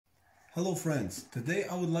Hello friends, today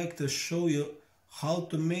I would like to show you how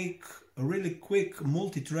to make a really quick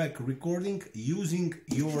multi-track recording using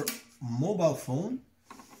your mobile phone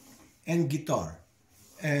and guitar.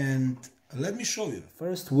 And let me show you.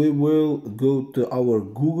 First we will go to our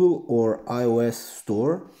Google or iOS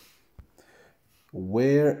store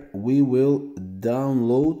where we will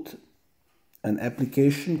download an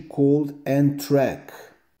application called Multitrack.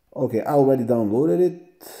 Okay, I already downloaded it.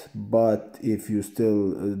 But if you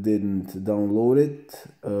still didn't download it,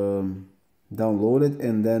 download it,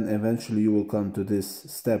 and then eventually you will come to this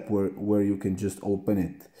step where you can just open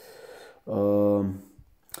it.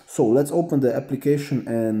 So let's open the application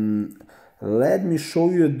and let me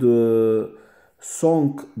show you the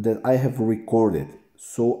song that I have recorded.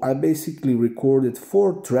 So I basically recorded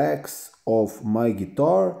 4 tracks of my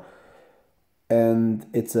guitar, and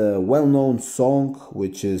it's a well-known song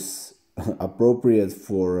which is appropriate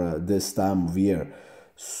for this time of year.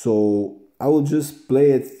 So I will just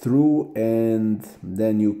play it through and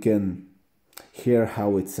then you can hear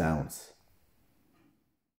how it sounds.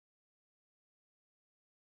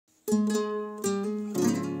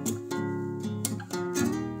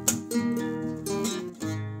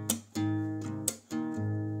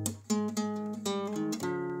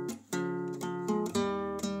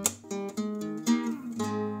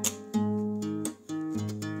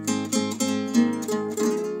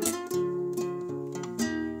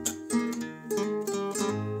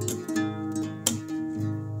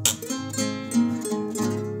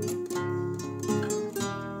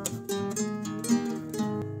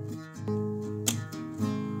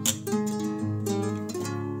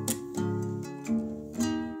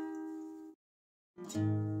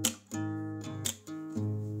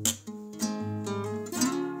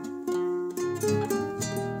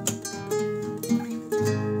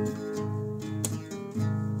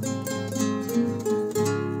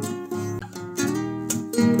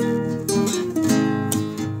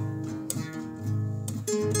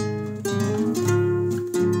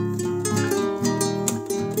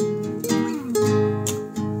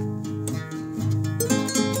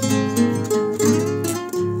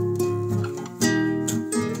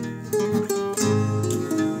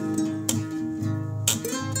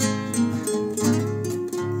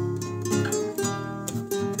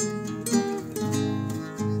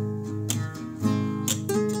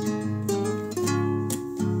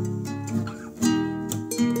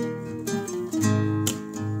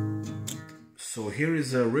 So here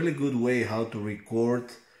is a really good way how to record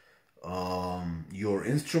your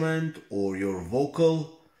instrument or your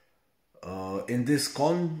vocal in this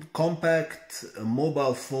compact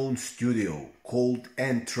mobile phone studio called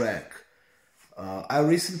Multitrack. I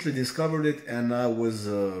recently discovered it and I was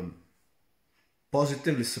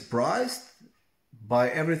positively surprised by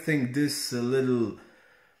everything this little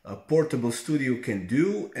portable studio can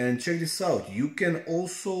do. And check this out, you can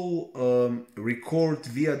also record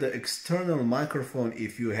via the external microphone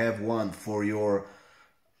if you have one for your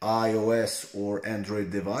iOS or Android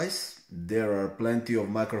device. There are plenty of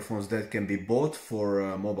microphones that can be bought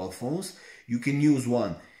for mobile phones. You can use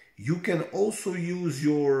one. You can also use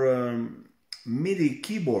your MIDI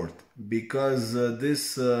keyboard, because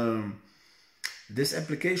this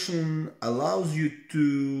application allows you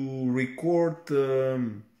to record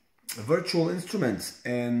virtual instruments,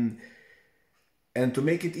 and to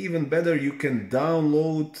make it even better, you can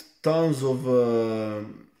download tons of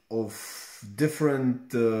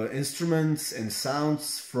different instruments and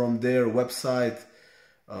sounds from their website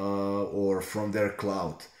or from their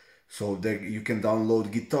cloud. So you can download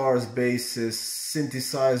guitars, basses,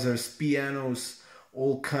 synthesizers, pianos,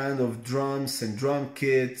 all kind of drums and drum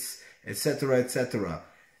kits, etc., etc.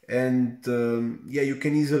 And yeah, you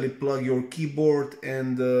can easily plug your keyboard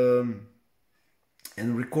and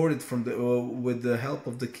record it from with the help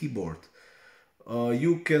of the keyboard.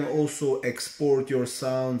 You can also export your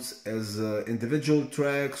sounds as individual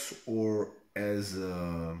tracks or as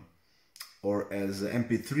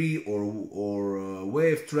MP3 or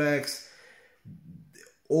wave tracks.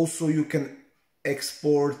 Also, you can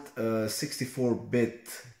export 64-bit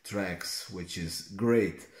tracks, which is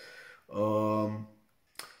great.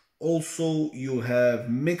 Also, you have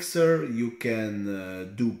mixer, you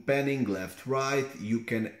can do panning left, right, you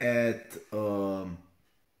can add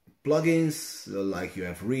plugins like you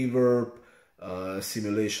have reverb,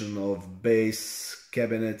 simulation of bass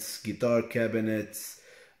cabinets, guitar cabinets,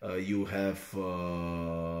 you have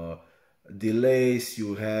delays,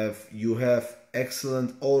 you have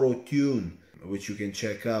excellent auto tune, which you can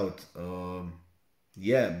check out.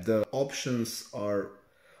 Yeah, the options are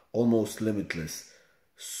almost limitless.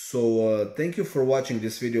 So thank you for watching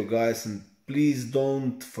this video, guys, and please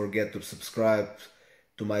don't forget to subscribe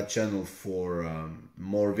to my channel for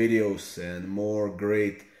more videos and more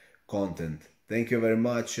great content. Thank you very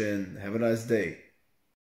much and have a nice day.